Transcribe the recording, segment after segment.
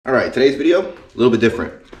All right, today's video, a little bit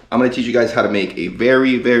different. I'm gonna teach you guys how to make a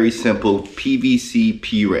very, very simple PVC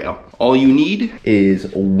P-rail. All you need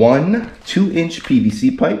is one 2-inch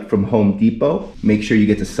PVC pipe from Home Depot. Make sure you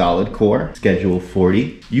get the solid core, schedule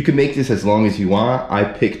 40. You can make this as long as you want. I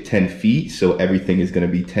picked 10 feet, so everything is gonna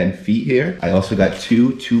be 10 feet here. I also got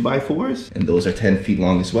two 2x4s, and those are 10 feet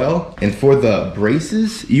long as well. And for the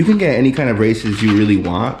braces, you can get any kind of braces you really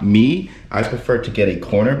want. Me, I prefer to get a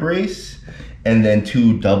corner brace and then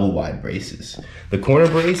 2 double wide braces. The corner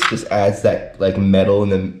brace just adds that like metal in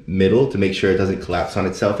the middle to make sure it doesn't collapse on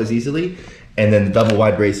itself as easily. And then the double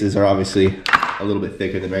wide braces are obviously a little bit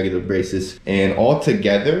thicker than regular braces. And all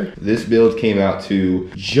together, this build came out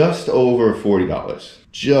to just over $40.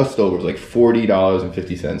 Just over, like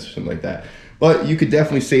 $40.50 or something like that. But you could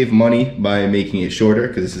definitely save money by making it shorter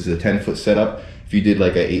because this is a 10-foot setup. If you did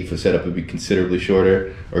like an 8-foot setup, it would be considerably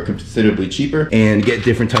shorter or considerably cheaper, and get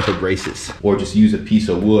different type of braces, or just use a piece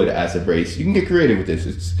of wood as a brace. You can get creative with this.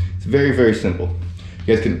 It's very, very simple.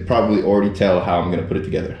 You guys can probably already tell how I'm gonna put it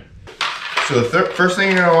together. So the first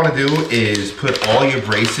thing you're gonna wanna do is put all your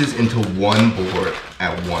braces into one board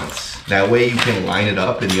at once. That way you can line it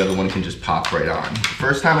up and the other one can just pop right on. The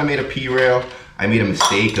first time I made a P-rail, I made a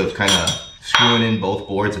mistake of kind of screwing in both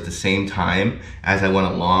boards at the same time as I went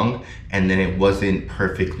along, and then it wasn't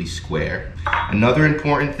perfectly square. Another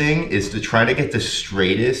important thing is to try to get the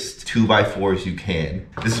straightest 2x4s you can.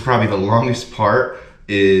 This is probably the longest part,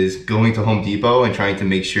 is going to Home Depot and trying to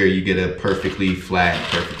make sure you get a perfectly flat,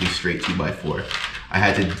 perfectly straight 2x4. I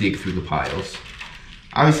had to dig through the piles.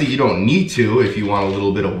 Obviously you don't need to if you want a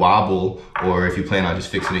little bit of wobble or if you plan on just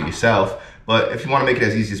fixing it yourself, but if you want to make it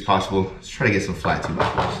as easy as possible, let's try to get some flat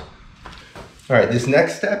 2x4s. All right, this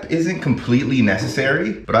next step isn't completely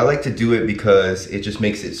necessary, but I like to do it because it just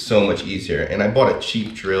makes it so much easier. And I bought a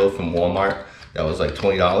cheap drill from Walmart that was like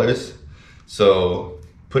 $20. So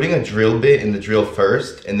putting a drill bit in the drill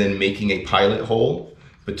first and then making a pilot hole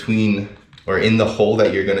between or in the hole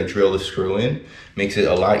that you're gonna drill the screw in makes it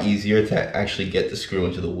a lot easier to actually get the screw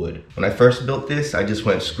into the wood. When I first built this, I just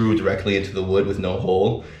went screw directly into the wood with no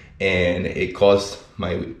hole, and it caused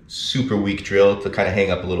my super weak drill to kind of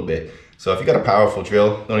hang up a little bit. So if you got a powerful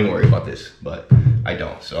drill, don't even worry about this, but I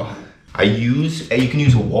don't. So you can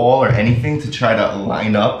use a wall or anything to try to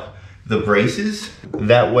line up the braces.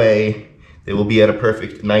 That way they will be at a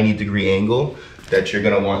perfect 90-degree angle that you're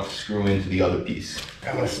gonna want to screw into the other piece.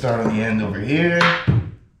 I'm gonna start on the end over here.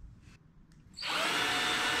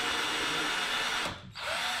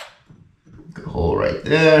 Good hole right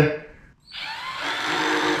there.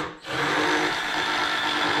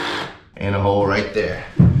 And a hole right there.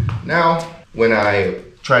 Now, when I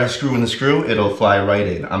try to screw in the screw, it'll fly right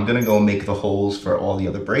in. I'm gonna go make the holes for all the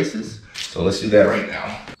other braces. So let's do that right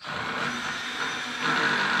now.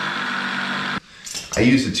 I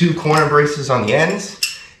use the 2 corner braces on the ends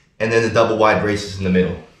and then the double wide braces in the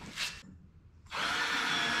middle.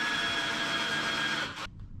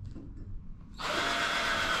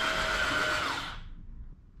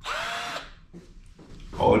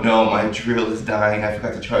 Oh no, my drill is dying. I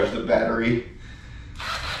forgot to charge the battery.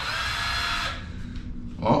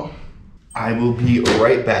 Well, I will be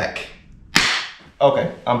right back.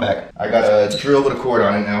 Okay, I'm back. I got a drill with a cord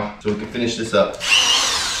on it now, so we can finish this up.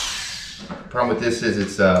 The problem with this is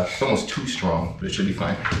it's almost too strong, but it should be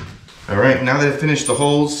fine. All right, now that I've finished the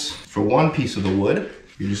holes for one piece of the wood,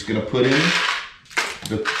 you're just gonna put in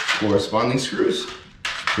the corresponding screws.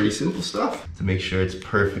 Pretty simple stuff to make sure it's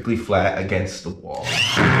perfectly flat against the wall.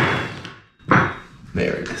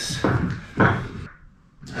 There it is.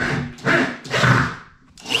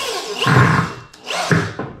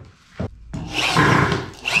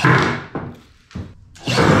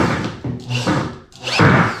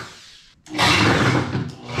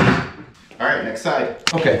 Side.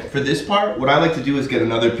 Okay, for this part, what I like to do is get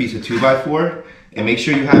another piece of 2x4 and make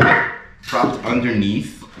sure you have it propped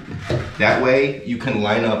underneath. That way you can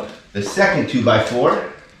line up the second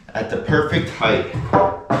 2x4 at the perfect height.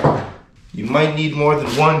 You might need more than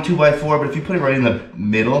one 2x4, but if you put it right in the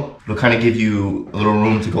middle, it'll kind of give you a little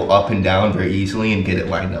room to go up and down very easily and get it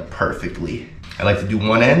lined up perfectly. I like to do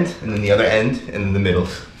one end and then the other end and then the middle.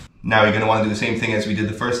 Now you're gonna wanna do the same thing as we did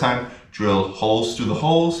the first time. Drill holes through the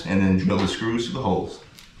holes and then drill the screws through the holes.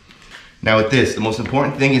 Now with this, the most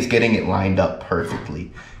important thing is getting it lined up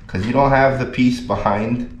perfectly, because you don't have the piece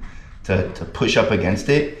behind to push up against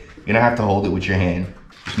it. You're gonna have to hold it with your hand.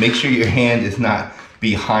 Just make sure your hand is not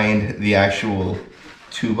behind the actual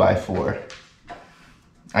 2x4.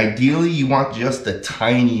 Ideally, you want just the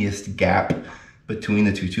tiniest gap between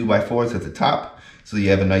the two 2x4s at the top so you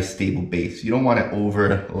have a nice stable base. You don't want it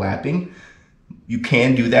overlapping, You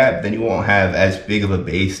can do that, but then you won't have as big of a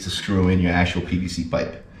base to screw in your actual PVC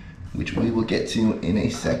pipe, which we will get to in a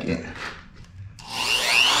second.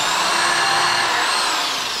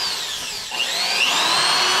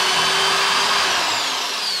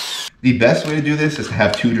 The best way to do this is to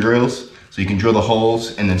have 2 drills, so you can drill the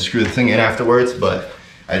holes and then screw the thing in afterwards, but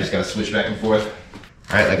I just gotta switch back and forth.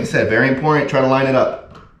 All right, like I said, very important, try to line it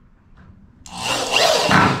up.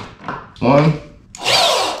 1.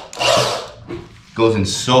 Goes in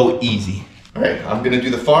so easy. All right, I'm gonna do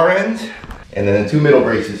the far end and then the 2 middle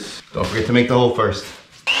braces. Don't forget to make the hole first.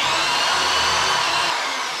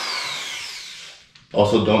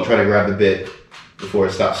 Also, don't try to grab the bit before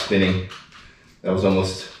it stops spinning. That was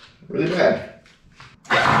almost really bad.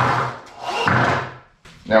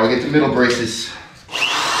 Now we get to middle braces.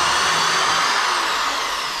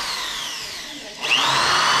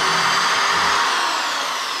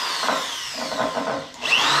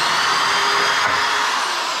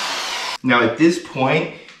 Now at this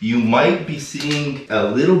point, you might be seeing a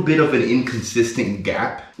little bit of an inconsistent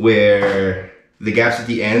gap where the gaps at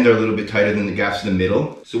the end are a little bit tighter than the gaps in the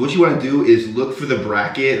middle. So what you want to do is look for the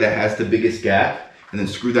bracket that has the biggest gap and then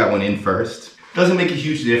screw that one in first. Doesn't make a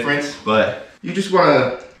huge difference, but you just want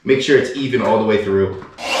to make sure it's even all the way through.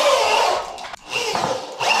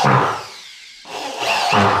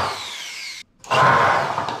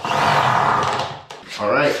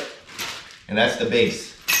 All right, and that's the base.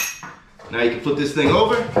 Now you can flip this thing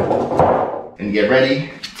over and get ready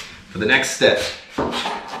for the next step.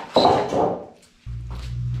 All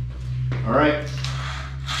right,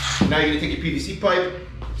 now you're gonna take your PVC pipe,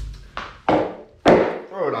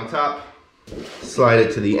 throw it on top, slide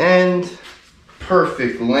it to the end,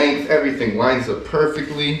 perfect length, everything lines up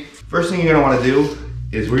perfectly. First thing you're gonna wanna do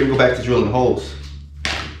is we're gonna go back to drilling holes.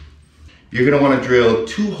 You're gonna wanna drill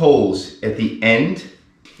 2 holes at the end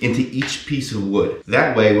into each piece of wood.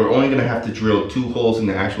 That way, we're only gonna have to drill 2 holes in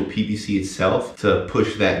the actual PVC itself to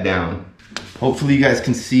push that down. Hopefully you guys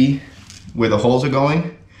can see where the holes are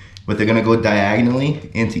going, but they're gonna go diagonally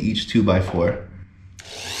into each 2x4.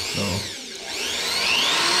 So.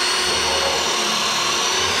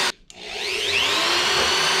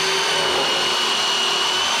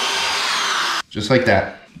 Just like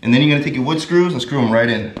that. And then you're gonna take your wood screws and screw them right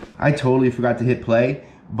in. I totally forgot to hit play,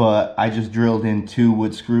 but I just drilled in 2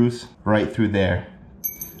 wood screws right through there.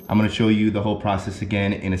 I'm gonna show you the whole process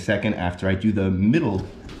again in a second after I do the middle.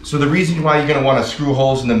 So the reason why you're gonna wanna screw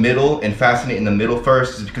holes in the middle and fasten it in the middle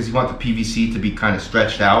first is because you want the PVC to be kind of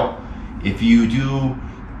stretched out. If you do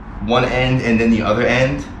one end and then the other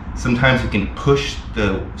end, sometimes you can push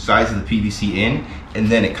the size of the PVC in and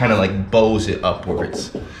then it kind of like bows it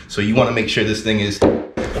upwards. So you wanna make sure this thing is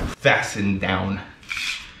fastened down.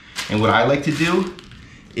 And what I like to do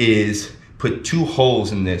is put 2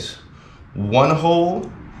 holes in this. One hole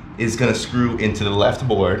is gonna screw into the left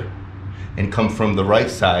board and come from the right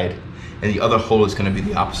side, and the other hole is gonna be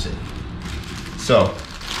the opposite. So,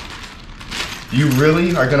 you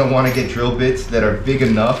really are gonna wanna get drill bits that are big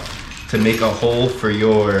enough to make a hole for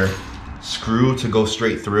your screw to go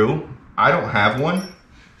straight through. I don't have one,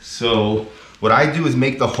 so what I do is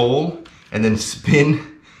make the hole and then spin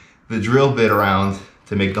the drill bit around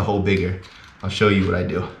to make the hole bigger. I'll show you what I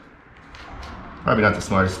do. Probably not the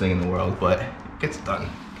smartest thing in the world, but it gets done.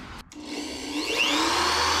 And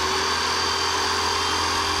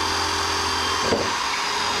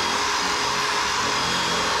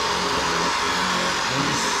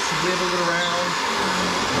just swivel it around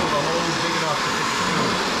until the hole is big enough to fit the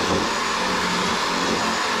screw.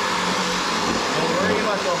 Don't worry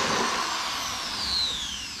about the...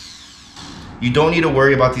 You don't need to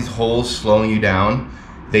worry about these holes slowing you down.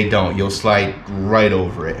 They don't, you'll slide right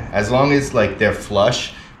over it. As long as like they're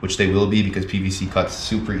flush, which they will be because PVC cuts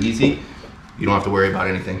super easy, you don't have to worry about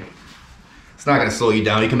anything. It's not gonna slow you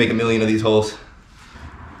down. You can make a million of these holes.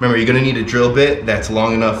 Remember, you're gonna need a drill bit that's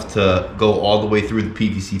long enough to go all the way through the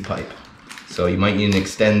PVC pipe. So you might need an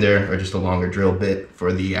extender or just a longer drill bit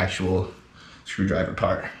for the actual screwdriver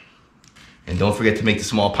part. And don't forget to make the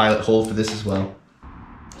small pilot hole for this as well.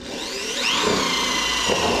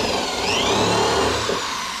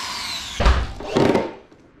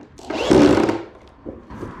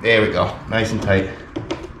 There we go, nice and tight.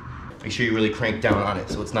 Make sure you really crank down on it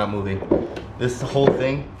so it's not moving. This whole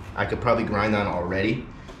thing, I could probably grind on already,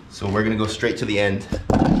 so we're gonna go straight to the end.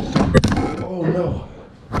 Oh no.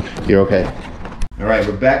 You're okay. All right,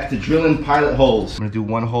 we're back to drilling pilot holes. I'm gonna do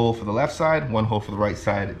 1 hole for the left side, 1 hole for the right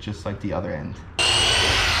side, just like the other end.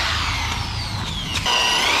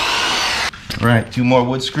 All right, 2 more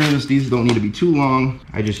wood screws. These don't need to be too long.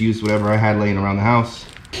 I just used whatever I had laying around the house.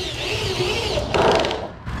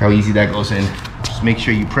 How easy that goes in. Just make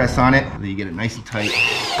sure you press on it, so you get it nice and tight.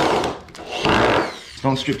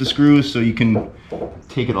 Don't strip the screws so you can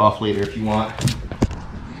take it off later if you want.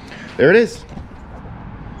 There it is.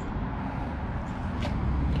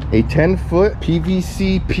 A 10-foot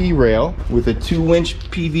PVC P-rail with a 2-inch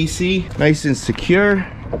PVC, nice and secure.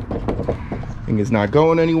 Thing is not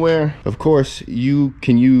going anywhere. Of course, you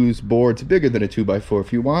can use boards bigger than a 2x4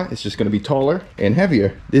 if you want. It's just gonna be taller and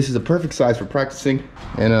heavier. This is a perfect size for practicing.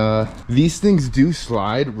 And these things do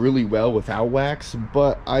slide really well without wax,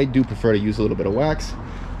 but I do prefer to use a little bit of wax.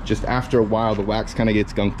 Just after a while, the wax kind of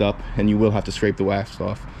gets gunked up and you will have to scrape the wax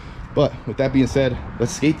off. But with that being said,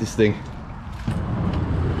 let's skate this thing.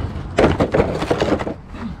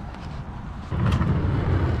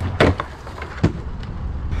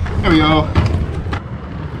 There we go.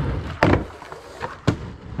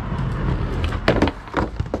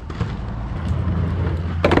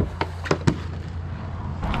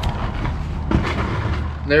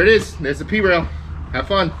 There it is. There's the P-rail. Have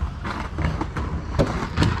fun.